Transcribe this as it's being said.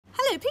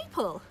Hello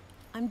people,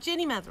 I'm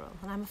Ginny Metheral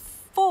and I'm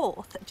a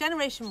 4th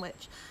generation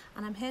witch,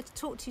 and I'm here to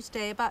talk to you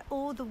today about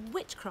all the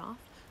witchcraft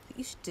that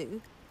you should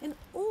do in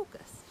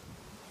August.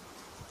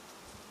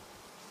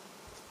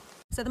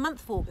 So the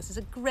month of August is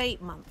a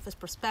great month for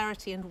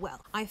prosperity and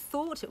wealth. I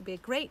thought it would be a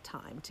great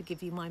time to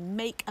give you my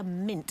Make a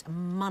Mint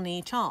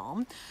money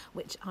charm,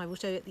 which I will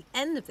show you at the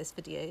end of this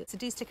video. So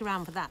do stick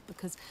around for that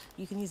because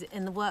you can use it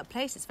in the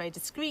workplace. It's very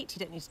discreet,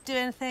 you don't need to do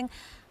anything,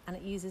 and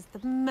it uses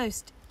the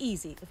most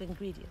easy of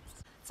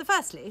ingredients. So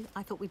firstly,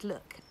 I thought we'd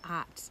look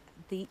at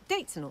the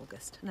dates in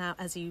August. Now,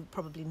 as you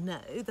probably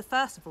know, the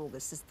 1st of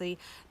August is the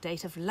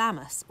date of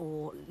Lammas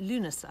or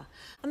Lughnasadh,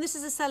 and this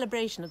is a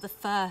celebration of the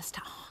first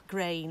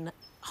grain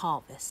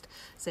harvest.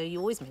 So you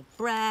always made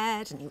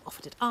bread and you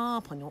offered it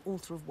up on your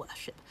altar of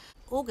worship.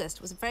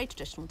 August was a very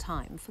traditional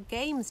time for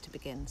games to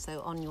begin. So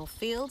on your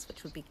fields,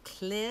 which would be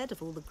cleared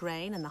of all the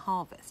grain and the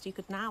harvest, you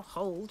could now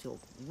hold your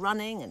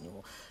running and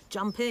your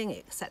jumping,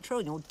 etc.,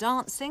 and your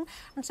dancing.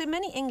 And so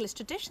many English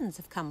traditions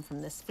have come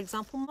from this. For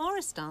example,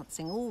 Morris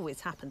dancing always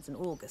happens in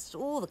August.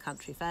 All the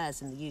country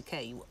fairs in the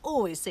UK, you will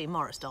always see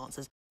Morris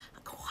dancers. I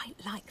quite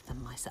like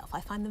them myself. I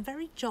find them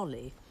very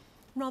jolly.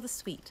 Rather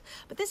sweet.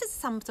 But this is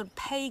some sort of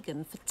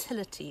pagan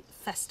fertility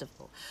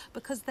festival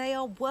because they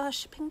are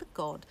worshipping the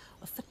god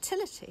of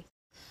fertility.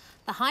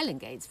 The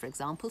Highlandgates, for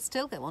example,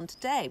 still go on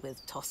today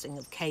with tossing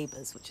of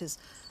cabers, which is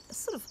a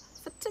sort of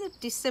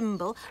fertility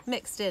symbol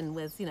mixed in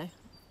with, you know,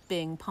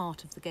 being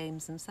part of the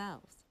games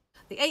themselves.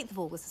 The 8th of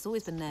August has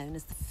always been known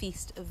as the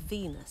Feast of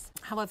Venus.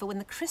 However, when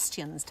the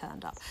Christians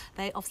turned up,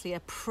 they obviously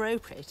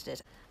appropriated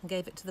it and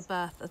gave it to the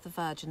birth of the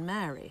Virgin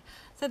Mary.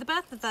 So the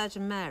birth of the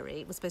Virgin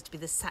Mary was supposed to be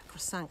the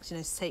sacrosanct, you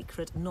know,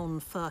 sacred,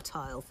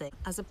 non-fertile thing,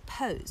 as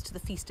opposed to the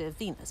Feast of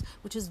Venus,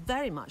 which is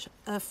very much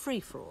a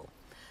free-for-all.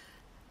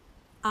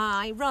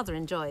 I rather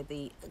enjoy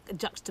the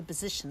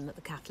juxtaposition that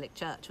the Catholic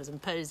Church was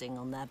imposing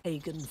on their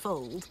pagan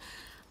fold.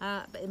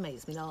 But it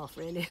makes me laugh,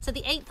 really. So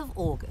the 8th of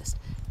August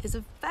is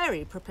a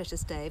very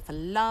propitious day for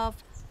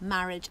love,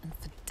 marriage and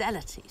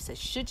fidelity. So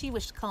should you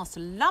wish to cast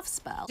a love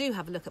spell, do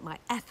have a look at my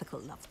ethical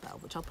love spell,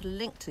 which I'll put a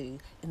link to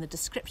in the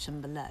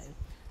description below.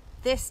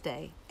 This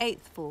day,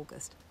 8th of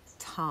August,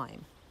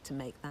 time to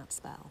make that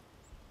spell.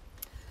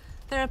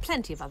 There are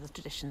plenty of other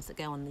traditions that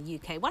go on in the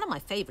UK. One of my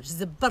favourites is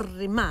the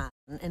Burry Man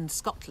in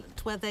Scotland,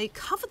 where they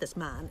cover this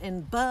man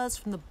in burrs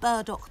from the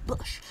burdock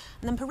bush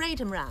and then parade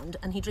him round,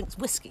 and he drinks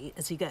whiskey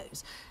as he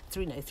goes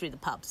through, through the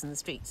pubs and the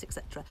streets,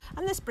 etc.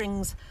 And this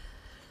brings,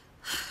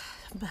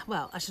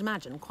 well, I should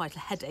imagine quite a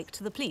headache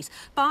to the police,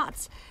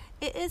 but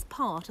it is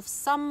part of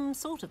some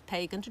sort of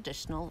pagan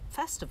traditional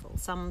festival,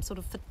 some sort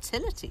of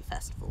fertility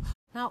festival.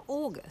 Now,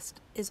 August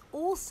is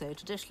also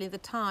traditionally the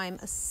time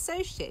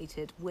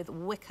associated with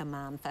Wicker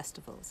Man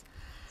festivals.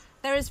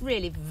 There is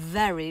really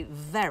very,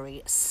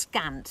 very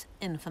scant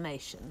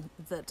information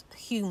that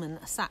human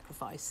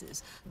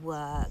sacrifices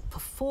were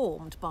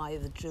performed by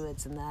the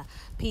Druids and their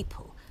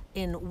people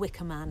in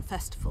Wicker Man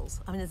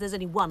festivals. I mean, there's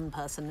only one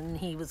person and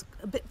he was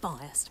a bit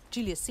biased.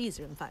 Julius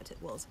Caesar, in fact,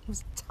 it was. He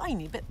was a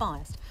tiny bit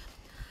biased.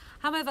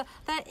 However,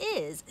 there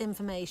is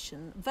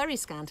information, very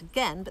scant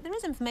again, but there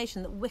is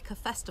information that Wicker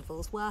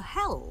festivals were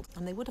held,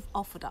 and they would have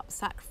offered up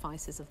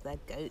sacrifices of their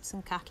goats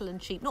and cattle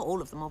and sheep, not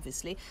all of them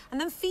obviously, and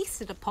then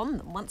feasted upon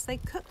them once they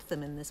cooked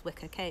them in this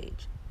wicker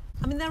cage.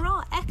 I mean, there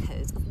are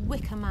echoes of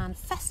Wicker Man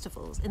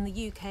festivals in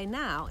the UK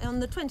now. On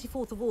the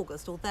 24th of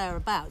August or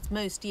thereabouts,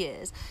 most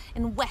years,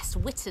 in West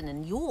Witton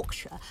in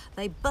Yorkshire,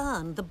 they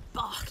burn the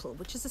Bartle,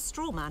 which is a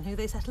straw man who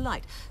they set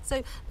alight.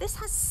 So this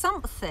has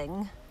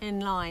something in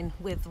line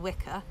with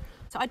Wicca.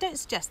 So I don't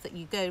suggest that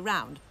you go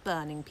round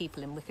burning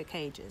people in wicker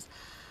cages.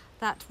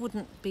 That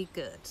wouldn't be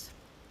good.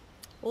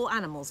 Or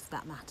animals, for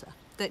that matter.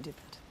 Don't do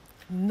that.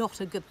 Not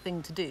a good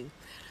thing to do.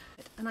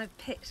 And I've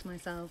picked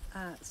myself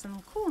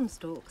some corn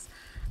stalks,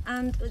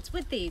 and it's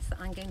with these that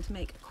I'm going to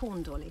make a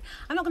corn dolly.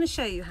 I'm not going to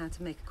show you how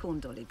to make a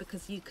corn dolly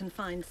because you can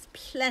find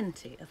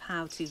plenty of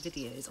how-to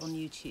videos on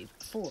YouTube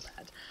for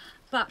that,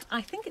 but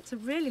I think it's a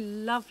really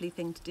lovely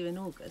thing to do in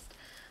August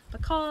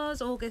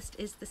because August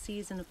is the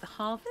season of the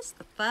harvest,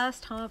 the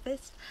first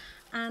harvest,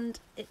 and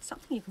it's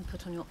something you can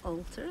put on your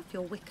altar if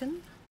you're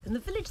Wiccan. In the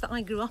village that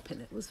I grew up in,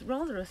 it was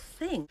rather a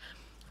thing.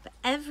 For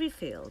every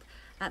field,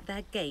 at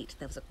their gate,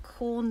 there was a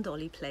corn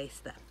dolly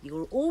placed there. You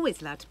were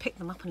always allowed to pick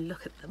them up and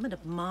look at them and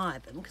admire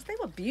them because they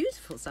were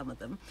beautiful, some of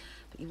them,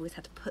 but you always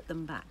had to put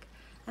them back.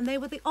 And they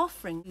were the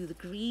offering to the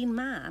green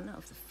man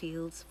of the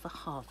fields for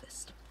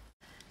harvest.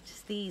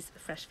 Just these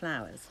fresh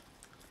flowers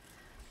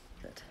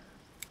that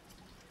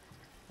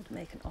would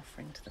make an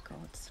offering to the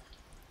gods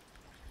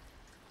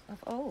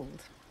of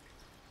old.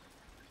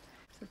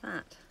 So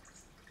that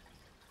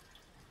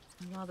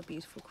is a rather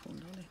beautiful corn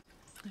dolly.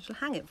 I shall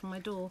hang it from my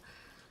door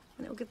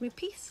and it will give me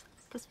peace,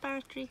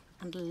 prosperity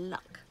and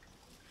luck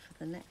for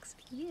the next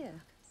year.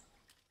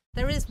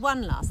 There is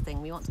one last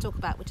thing we want to talk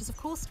about, which is of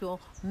course your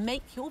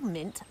Make Your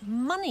Mint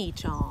money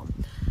charm.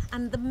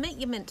 And the Make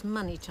Your Mint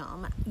money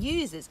charm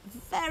uses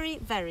very,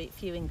 very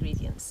few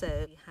ingredients.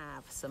 So we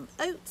have some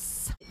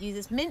oats. It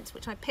uses mint,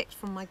 which I picked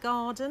from my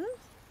garden.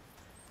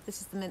 This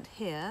is the mint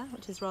here,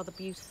 which is rather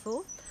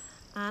beautiful.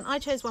 And I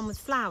chose one with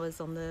flowers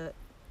on the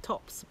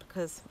tops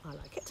because I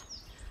like it.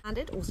 And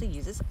it also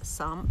uses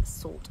some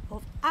sort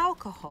of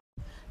alcohol.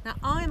 Now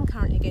I am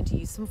currently going to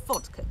use some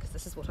vodka because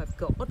this is what I've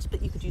got,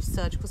 but you could use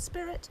surgical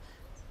spirit,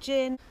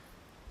 gin,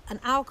 an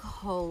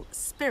alcohol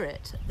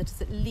spirit that is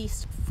at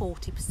least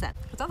 40%,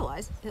 because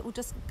otherwise it will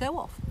just go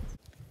off.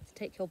 So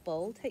take your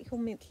bowl, take your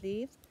mint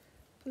leaves,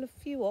 pull a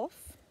few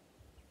off,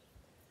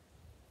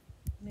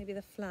 maybe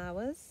the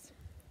flowers,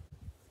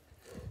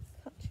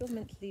 cut your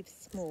mint leaves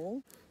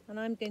small, and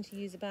I'm going to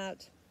use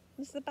about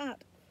a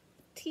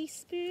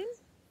teaspoon,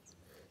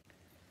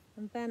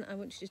 and then I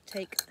want you to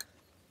take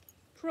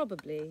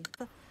probably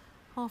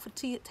half a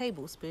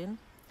tablespoon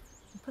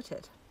and put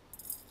it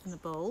in a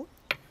bowl.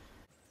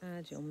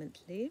 Add your mint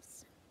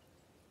leaves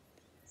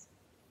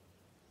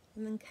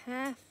and then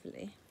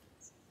carefully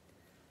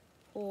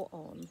pour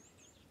on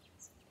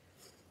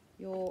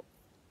your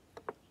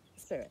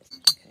spirit.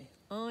 Okay,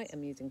 I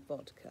am using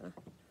vodka,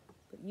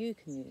 but you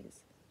can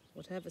use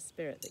whatever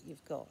spirit that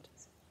you've got,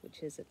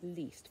 which is at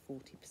least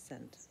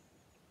 40%.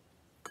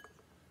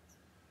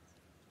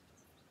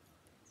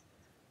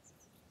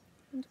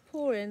 And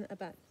pour in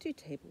about 2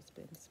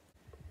 tablespoons.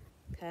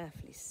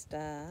 Carefully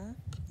stir.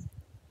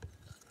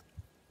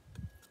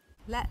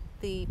 Let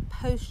the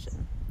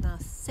potion now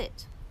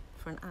sit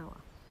for an hour.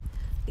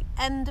 At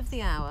the end of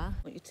the hour,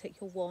 I want you to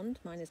take your wand,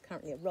 mine is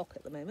currently a rock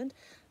at the moment,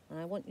 and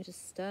I want you to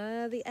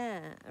stir the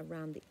air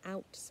around the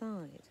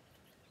outside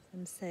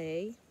and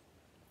say,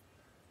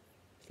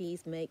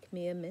 please make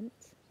me a mint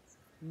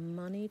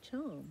money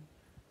charm.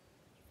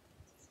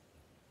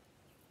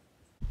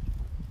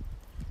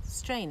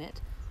 Strain it,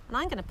 and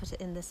I'm going to put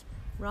it in this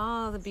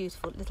rather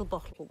beautiful little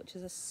bottle, which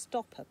is a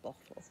stopper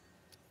bottle,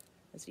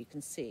 as you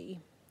can see,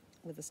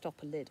 with a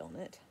stopper lid on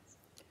it.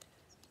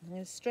 I'm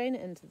going to strain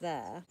it into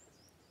there.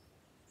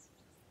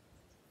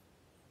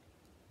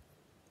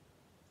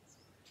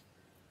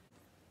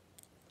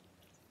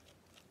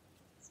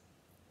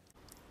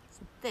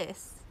 So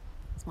this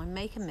is my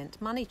Make a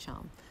Mint money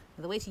charm.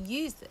 Now the way to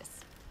use this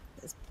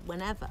is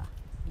whenever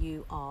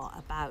you are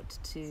about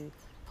to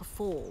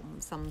perform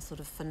some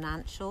sort of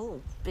financial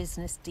or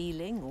business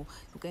dealing, or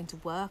you're going to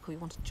work, or you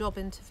want a job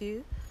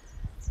interview,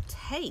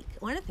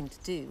 or anything to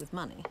do with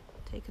money,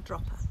 take a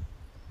dropper,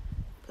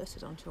 put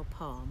it onto your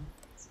palm,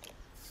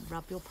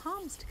 rub your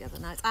palms together.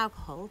 Now it's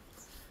alcohol,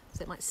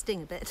 so it might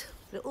sting a bit,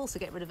 but it'll also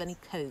get rid of any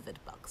COVID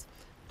bugs,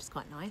 which is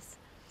quite nice.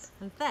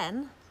 And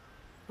then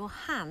your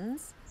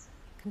hands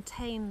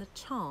contain the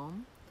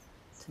charm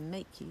to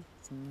make you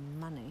some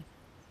money.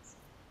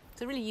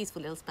 It's a really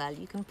useful little spell.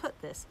 You can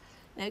put this,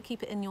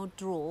 keep it in your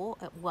drawer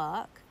at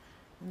work,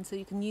 and so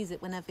you can use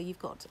it whenever you've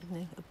got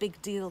a big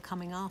deal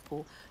coming up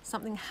or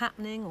something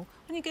happening, or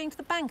when you're going to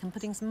the bank and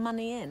putting some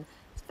money in.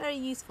 It's very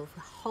useful for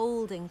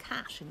holding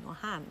cash in your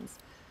hands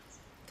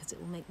because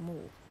it will make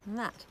more. And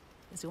that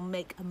is your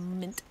Make a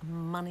Mint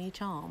money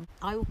charm.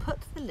 I will put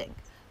the link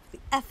for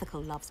the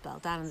ethical love spell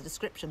down in the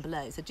description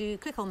below, so do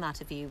click on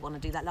that if you want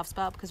to do that love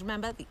spell, because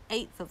remember, the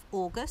 8th of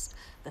August,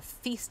 the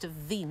feast of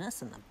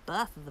Venus and the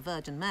birth of the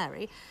Virgin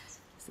Mary,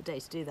 it's the day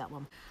to do that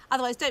one.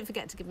 Otherwise, don't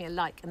forget to give me a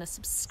like and a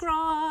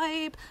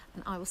subscribe,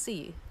 and I will see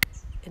you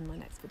in my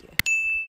next video.